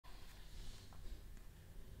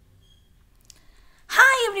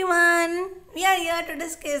We are here to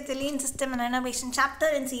discuss the lean system and innovation chapter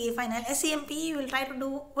in CA final. SCMPE we will try to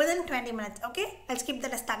do within 20 minutes. Okay, let's keep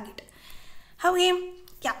that as target. Okay,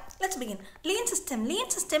 yeah, let's begin. Lean system. Lean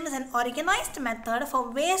system is an organized method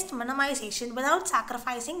for waste minimization without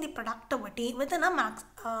sacrificing the productivity within a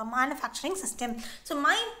manufacturing system. So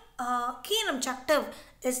my key objective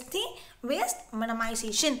is the waste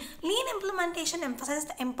minimization. Lean implementation emphasizes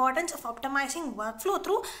the importance of optimizing workflow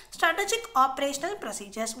through strategic operational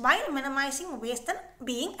procedures while minimizing waste and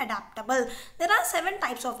being adaptable. There are 7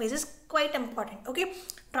 types of waste. It's quite important. Okay,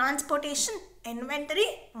 transportation, inventory,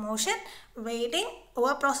 motion, waiting,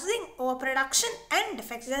 overprocessing, overproduction, and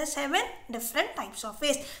defects. There are 7 different types of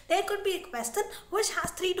waste. There could be a question which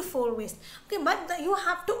has 3 to 4 waste. Okay, but you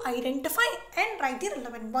have to identify and write the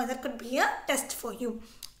relevant points. That could be a test for you.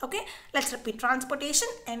 Okay, let's repeat. Transportation,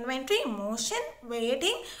 inventory, motion,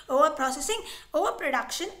 waiting, overprocessing,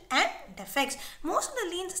 overproduction, and defects. Most of the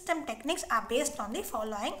lean system techniques are based on the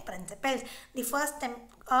following principles. The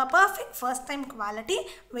perfect first time quality,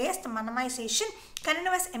 waste minimization,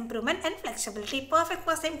 continuous improvement, and flexibility. Perfect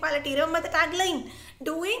first time quality. Remember the tagline: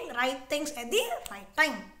 doing right things at the right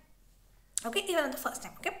time. Okay, even at the first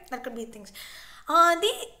time. Okay, that could be things.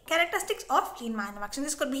 The characteristics of lean manufacturing.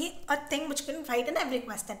 This could be a thing which can write in every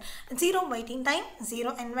question. 0 waiting time,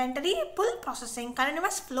 0 inventory, full processing,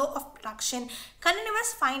 continuous flow of production,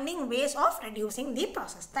 continuous finding ways of reducing the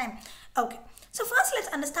process time. Okay, so first let's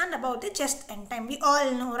understand about the just-in-time. We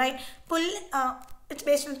all know, right? It's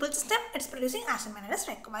based on pull system. It's producing as and when it is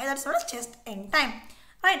required. That's known as just-in-time.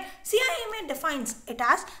 Right, CIMA defines it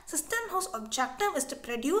as system whose objective is to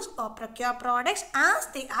produce or procure products as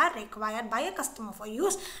they are required by a customer for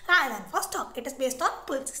use rather than for stock. It is based on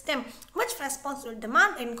pull system, which responds to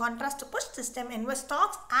demand, in contrast to push system, in which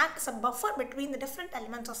stocks act as a buffer between the different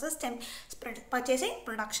elements of system: purchasing,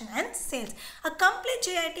 production, and sales. A complete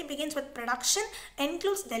JIT begins with production,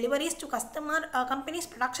 includes deliveries to company's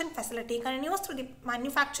production facility, continues through the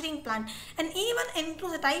manufacturing plant, and even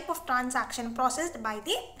includes a type of transaction processed by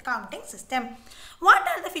the accounting system. What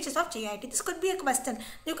are the features of JIT? This could be a question.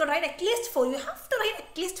 You could write at least 4. You have to write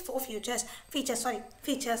at least 4 features.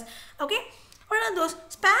 Okay. What are those?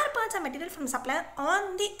 Spare parts are material from supplier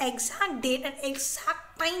on the exact date and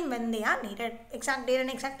exact time when they are needed. Exact date and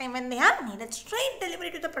exact time when they are needed. Straight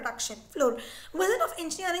delivery to the production floor. Visit of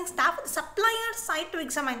engineering staff at the supplier site to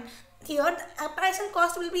examine. Here the appraisal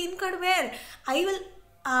cost will be incurred where I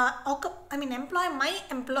will employ my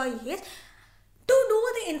employees to do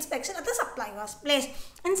the inspection at the supplier's place.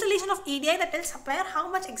 Installation of EDI that tells supplier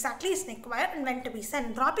how much exactly is required and when to be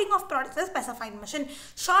sent. Dropping of products to the specified machine.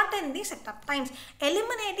 Shorten the setup times.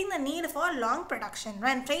 Eliminating the need for long production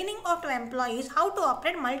run. Training of employees how to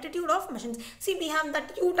operate multitude of machines. See, we have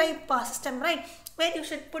that U-type system, right? Where you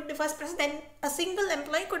should put the first press, then a single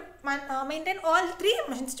employee could maintain all 3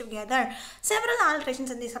 machines together. Several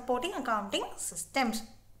alterations in the supporting accounting systems.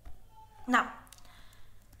 Now,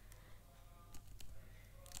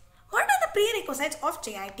 what are the prerequisites of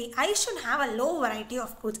JIT? I should have a low variety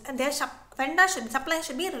of goods and their supplier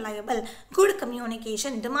should be reliable, good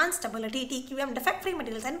communication, demand stability, TQM, defect-free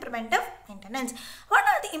materials, and preventive maintenance. What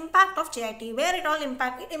are the impact of JIT? Where it all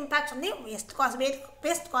impacts? It impacts on the waste cost.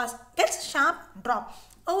 Waste cost gets sharp drop.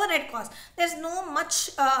 Overhead cost. There's no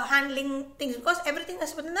much handling things because everything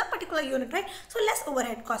is within a particular unit, right? So less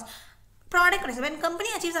overhead cost. Product prices. When company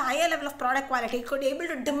achieves a higher level of product quality, it could be able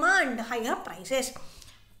to demand higher prices.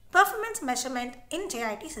 Performance measurement in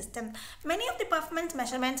JIT system. Many of the performance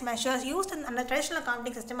measures used in the traditional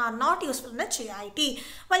accounting system are not useful in the JIT.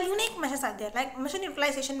 While unique measures are there, like machine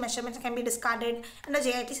utilization measurements can be discarded in the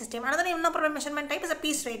JIT system. Another inappropriate measurement type is a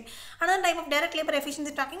piece rate. Another type of direct labor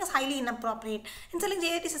efficiency tracking is highly inappropriate. Installing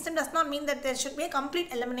JIT system does not mean that there should be a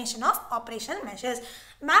complete elimination of operational measures.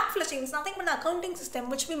 Backflushing is nothing but an accounting system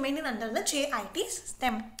which we maintain under the JIT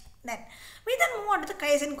system. Then we move on to the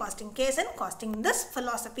Kaizen costing. Kaizen costing, this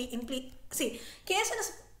philosophy Kaizen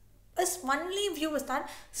is only view is that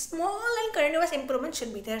small and continuous improvement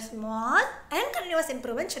should be there. Small and continuous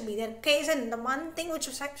improvement should be there. Kaizen, the one thing which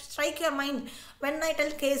will strike your mind when I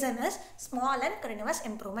tell Kaizen is small and continuous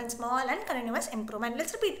improvement. Small and continuous improvement.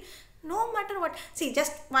 Let's repeat. No matter what. See,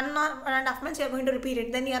 just 1.5 months you are going to repeat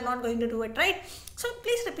it. Then you are not going to do it, right? So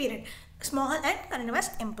please repeat it. Small and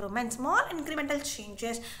continuous improvements. Small incremental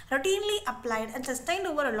changes routinely applied and sustained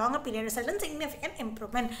over a longer period result in significant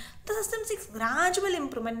improvement. The system seeks gradual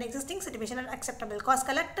improvement in existing situation at acceptable cost.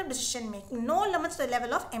 Collective decision making. No limits to the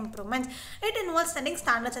level of improvements. It involves setting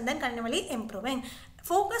standards and then continually improving.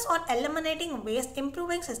 Focus on eliminating waste,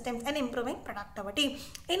 improving systems, and improving productivity.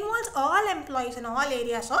 Involves all employees in all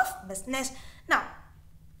areas of business. Now,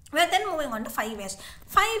 We are then moving on to 5S.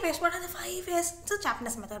 5S, what are the 5S? It's a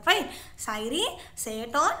Japanese method, right? Sairi,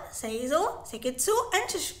 Seiton, Seizo, Sekitsu, and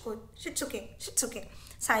Shitsuke.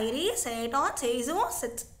 Sairi, Seiton,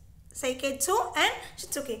 Seizo, Seiketsu, and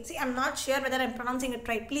Shitsuke. See, I'm not sure whether I'm pronouncing it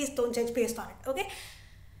right. Please don't judge based on it, okay?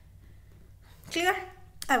 Clear?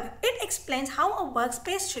 Okay. It explains how a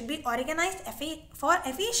workspace should be organized for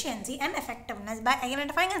efficiency and effectiveness by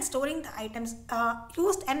identifying and storing the items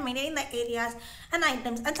used and maintaining the areas and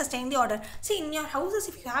items and sustaining the order. See, in your houses,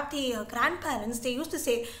 if you have the grandparents, they used to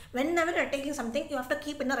say, whenever you're taking something, you have to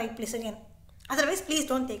keep in the right place again. Otherwise, please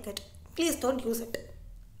don't take it. Please don't use it.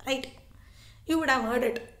 Right? You would have heard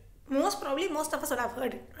it. Most of us would have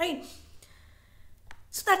heard it. Right?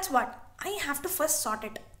 So that's what. I have to first sort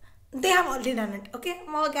it. They have already done it, okay?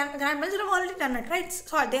 My grandparents have already done it, right?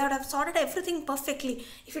 So they would have sorted everything perfectly.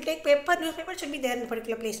 If you take paper, newspaper should be there in a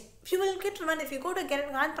particular place. If you will get to know, if you go to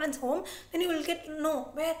grandparents' home, then you will get to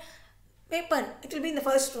know where paper, it will be in the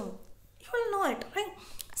first room. You will know it, right?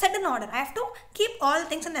 Set in order. I have to keep all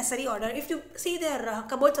things in necessary order. If you see their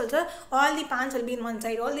cupboards also, all the pants will be in one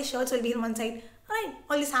side, all the shirts will be in one side, right?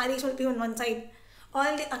 All the sarees will be on one side.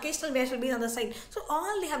 All the occasional wears will be on the side. So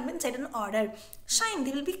all they have been set in order. Shine,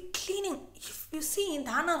 they will be cleaning. If you see,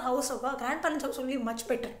 than our house or our grandparents' house will be much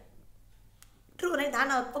better. True, right? Than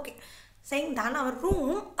our, okay. Saying than our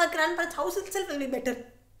room, our grandparents' house itself will be better.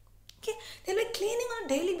 Okay. They will be cleaning on a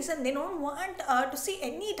daily basis. They don't want to see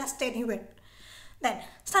any dust anywhere. Then,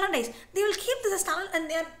 standardize. They will keep this as standard and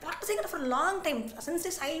they are practicing it for a long time. Since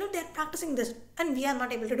their childhood, they are practicing this. And we are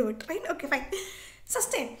not able to do it, right? Okay, fine.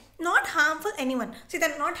 Sustain. Not harmful anyone. See, they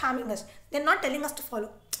are not harming us. They are not telling us to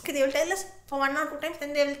follow. Okay, they will tell us for 1 or 2 times,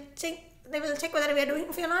 then they will check whether we are doing.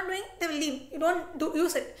 If you are not doing, they will leave. You don't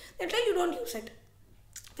use it. They will tell you don't use it.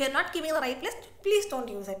 If you are not keeping the right place, please don't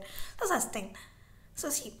use it. So sustain. So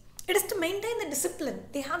see, it is to maintain the discipline.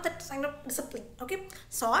 They have that kind of discipline. Okay.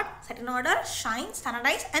 Sort, set in order, shine,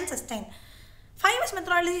 standardize, and sustain. 5S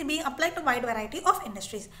methodology is being applied to a wide variety of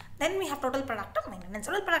industries. Then we have total productive maintenance.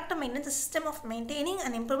 Total productive maintenance is a system of maintaining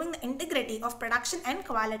and improving the integrity of production and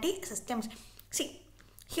quality systems. See,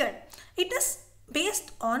 here it is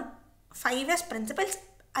based on 5S principles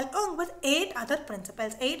along with 8 other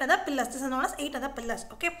principles, 8 other pillars. This is known as 8 other pillars.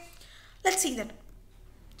 Okay, let's see that.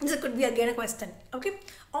 This could be again a question. Okay,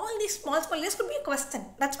 all these small pillars could be a question.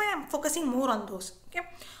 That's why I'm focusing more on those. Okay,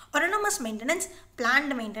 autonomous maintenance,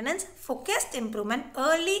 planned maintenance, focused improvement,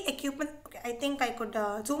 early equipment. Okay, I think I could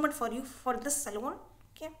zoom it for you for this alone.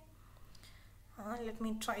 Okay, let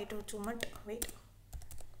me try to zoom it. Wait,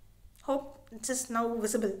 hope this is now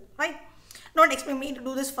visible, right? Don't expect me to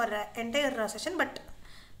do this for an entire session, but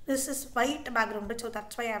this is white background, so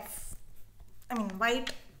that's why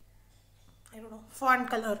white, I don't know, font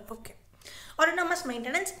color. Okay. Autonomous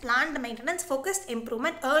maintenance, planned maintenance, focused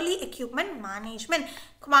improvement, early equipment management,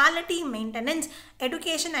 quality maintenance,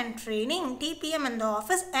 education and training, TPM in the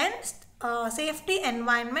office, and safety and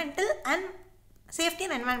environmental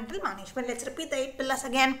management. Let's repeat the 8 pillars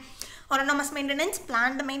again. Autonomous maintenance,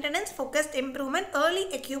 planned maintenance, focused improvement,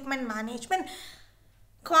 early equipment management,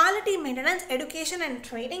 quality maintenance, education and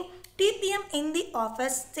training, TPM in the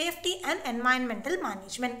office, safety and environmental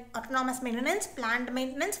management. Autonomous maintenance, planned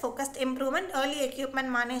maintenance, focused improvement, early equipment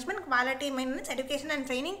management, quality maintenance, education and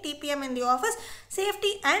training, TPM in the office,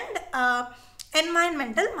 safety and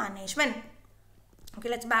environmental management. Okay,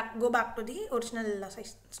 let's go back to the original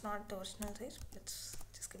size. It's not the original size. Let's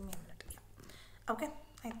just give me a minute. Yeah. Okay,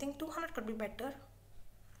 I think 200 could be better.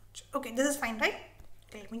 Okay, this is fine, right?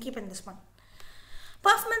 Okay, let me keep in this one.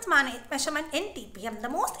 Performance measurement in TPM. The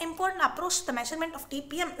most important approach to the measurement of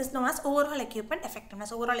TPM is known as overall equipment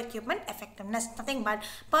effectiveness. Overall equipment effectiveness, nothing but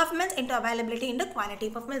performance into availability into quality.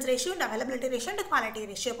 Performance ratio into availability ratio into quality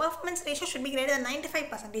ratio. Performance ratio should be greater than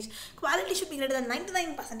 95%. Quality should be greater than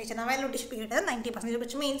 99%. And availability should be greater than 90%.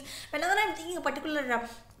 Which means whenever I'm taking a particular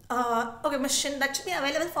machine, that should be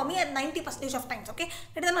available for me at 90% of times. Okay,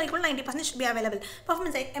 greater than or equal to 90% should be available.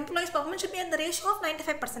 Performance, employees performance should be at the ratio of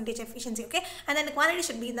 95% efficiency. Okay, and then the quality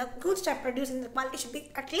should be, the goods that are producing, the quality should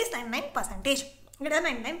be at least 99%, greater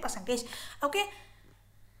than 99%. Okay,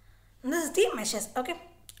 this is the measures. Okay,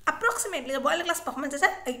 approximately the world class performance is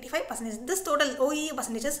at 85%. This total OEE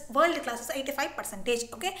percentages, world class is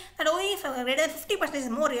 85%. Okay, that OEE greater than 50% is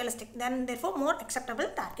more realistic, then therefore more acceptable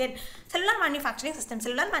target. Cellular manufacturing system.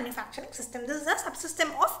 Cellular manufacturing system. This is a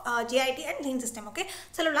subsystem of GIT and lean system. Okay,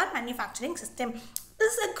 cellular manufacturing system.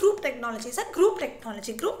 This is a group technology. It's a group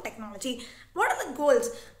technology. What are the goals?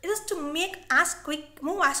 It is to make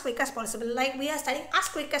move as quick as possible. Like we are studying as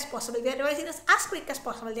quick as possible. We are revising this as quick as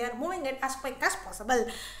possible. They are moving it as quick as possible.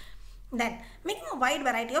 Then making a wide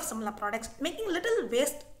variety of similar products, making little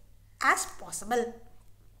waste as possible.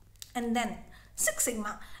 And then Six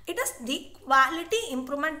Sigma. It is the quality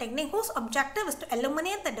improvement technique whose objective is to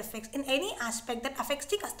eliminate the defects in any aspect that affects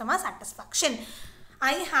the customer satisfaction.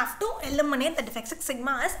 I have to eliminate the defects. Six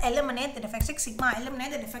Sigma is eliminate the defects. Six Sigma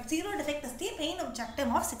eliminate the defects. Zero defect is the main objective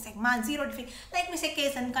of Six Sigma. Zero defect. Like we say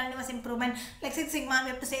case and continuous improvement. Like Six Sigma, we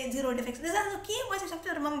have to say zero defects. These are the key words you have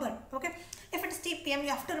to remember. Okay. If it is TPM, you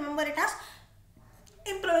have to remember it as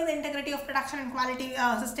improving the integrity of production and quality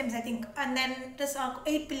systems, I think. And then this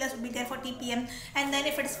 8 pillars will be there for TPM. And then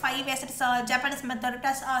if it is 5 years, it is Japanese method. It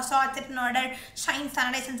has sort, set in order, shine,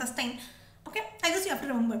 standardize and sustain. Okay, I guess you have to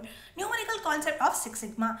remember. Numerical concept of Six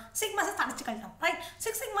Sigma. Sigma is a statistical term, right?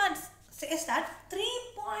 Six Sigma says that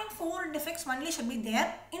 3.4 defects only should be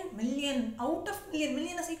there in million. Out of million,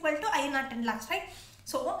 million is equal to INR 10 lakhs, right?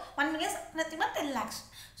 So 1 million is nothing but 10 lakhs.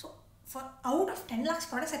 So for out of 10 lakhs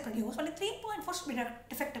products I produce, only 3.4 should be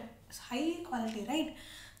defective. It's high quality, right?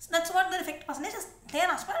 So that's what the defect percentage is there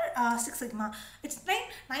as per Six Sigma. It's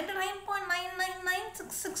like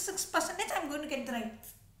 99.99966% I'm going to get the right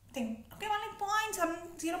thing. Okay, only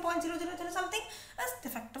 0.0000 something as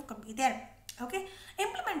defective could be there. Okay,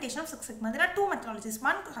 implementation of Six Sigma. There are two methodologies.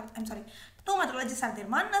 Two methodologies are there.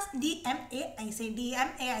 One is DMAIC.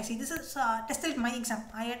 DMAIC. This is tested in my exam.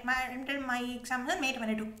 I attempted my exam in May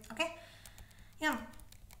 22. Okay. Yeah.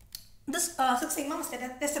 This Six Sigma was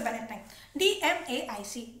tested by that time.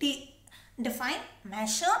 DMAIC. Define,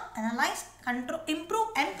 measure, analyze, control, improve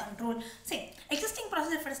and control. Say existing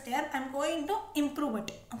process, if it is there, I am going to improve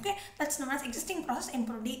it. Okay, that's known as existing process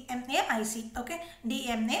improve. DMAIC. Okay,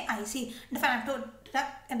 DMAIC. Define to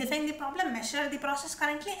define the problem, measure the process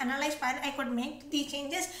currently, analyze where I could make the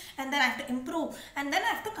changes, and then I have to improve, and then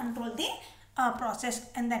I have to control the process.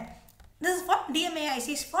 And then this is what DMAIC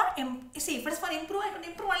is for. See, if it is for improve, I could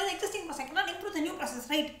improve only the existing process. I cannot improve the new process,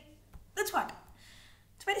 right? That's what.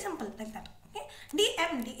 It's very simple like that. Okay.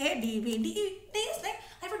 DMADV. D is like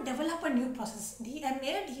I have to develop a new process.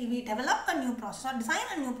 DMADV, develop a new process or design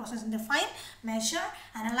a new process. Define, measure,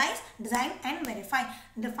 analyze, design and verify.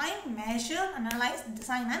 Define, measure, analyze,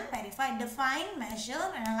 design and verify. Define,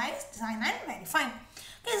 measure, analyze, design and verify. Okay,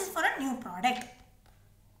 this is for a new product.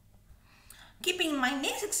 Keeping in mind the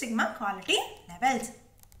Six Sigma quality levels.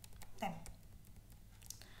 Then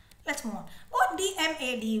let's move on. Both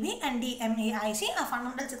DMADV and DMAIC are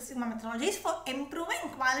fundamental Six Sigma methodologies for improving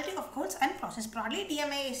quality of goods and process. Broadly,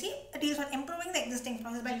 DMAIC deals with improving the existing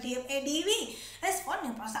process, while DMADV is for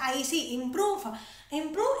new process. IC improve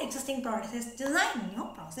existing processes, design new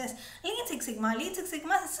process. Lean Six Sigma. Lean Six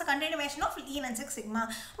Sigma is a continuation of Lean and Six Sigma,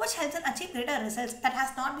 which helps in achieve greater results that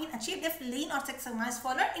has not been achieved if Lean or Six Sigma is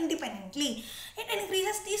followed independently. It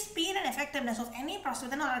increases the speed and effectiveness of any process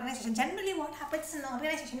within an organization. Generally, what happens in an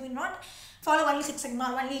organization, we not follow only Six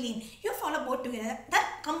Sigma or only Lean. You follow both together.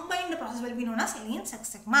 That combined process will be known as Lean Six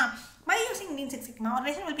Sigma. By using Lean Six Sigma,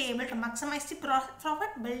 organization will be able to maximize the profit,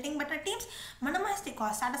 building better teams, minimize the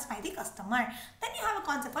cost, satisfy the customer. Then you have a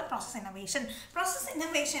concept for process innovation. Process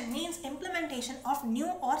innovation means implementation of new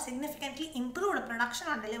or significantly improved production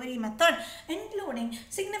or delivery method, including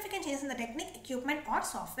significant changes in the technique, equipment or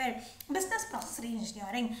software. Business process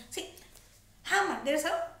re-engineering. See, Hammer. There is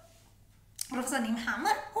a professor named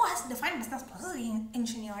Hammer who has defined business process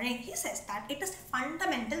engineering. He says that it is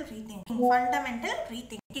fundamental rethinking,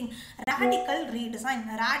 radical redesign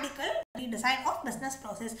of business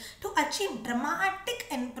process to achieve dramatic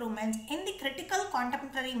improvements in the critical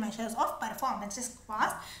contemporary measures of performance,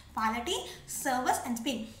 cost, quality, service and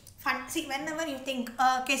speed. See, whenever you think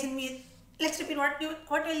case in me, let's repeat what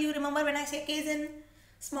will you remember when I say case in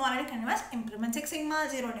small and continuous improvement. Six Sigma,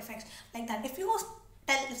 zero defects, like that. If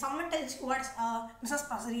someone tells you what's business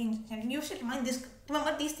process engineering, you should remember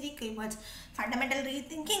these three keywords: fundamental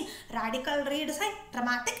rethinking, radical redesign,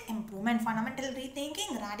 dramatic improvement. Fundamental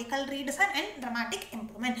rethinking, radical redesign and dramatic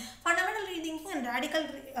improvement. Fundamental rethinking and radical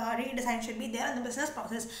redesign should be there in the business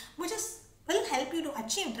process, which will help you to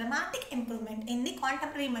achieve dramatic improvement in the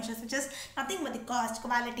contemporary measures, which is nothing but the cost,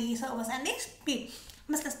 quality, service and the speed.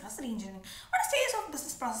 Business process engineering. What stage of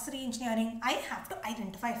business process engineering? I have to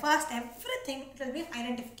identify first. Everything will be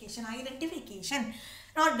identification,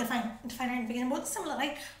 not define identification, both similar,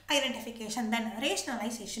 right? Identification, then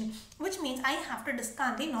rationalization, which means I have to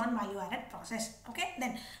discard the non-value added process. Okay,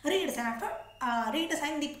 then redesign. I have to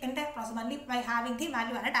redesign the entire process only by having the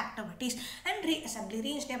value added activities, and reassembly,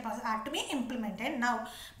 re-engineer process have to be implemented. Now,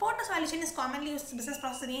 Porter's valuation is commonly used in business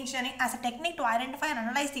process re-engineering as a technique to identify and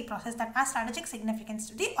analyze the process that has strategic significance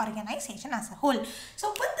to the organization as a whole.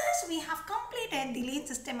 So with this, we have completed the lean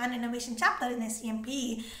system and innovation chapter in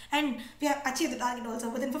SCMPE, and we have achieved the target also.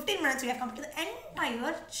 Within 15 minutes, we have completed the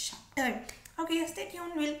entire chapter. Okay, stay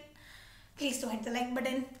tuned. We'll Please do hit the like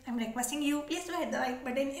button. I'm requesting you, please do hit the like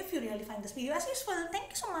button if you really find this video as useful. Thank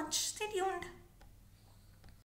you so much. Stay tuned.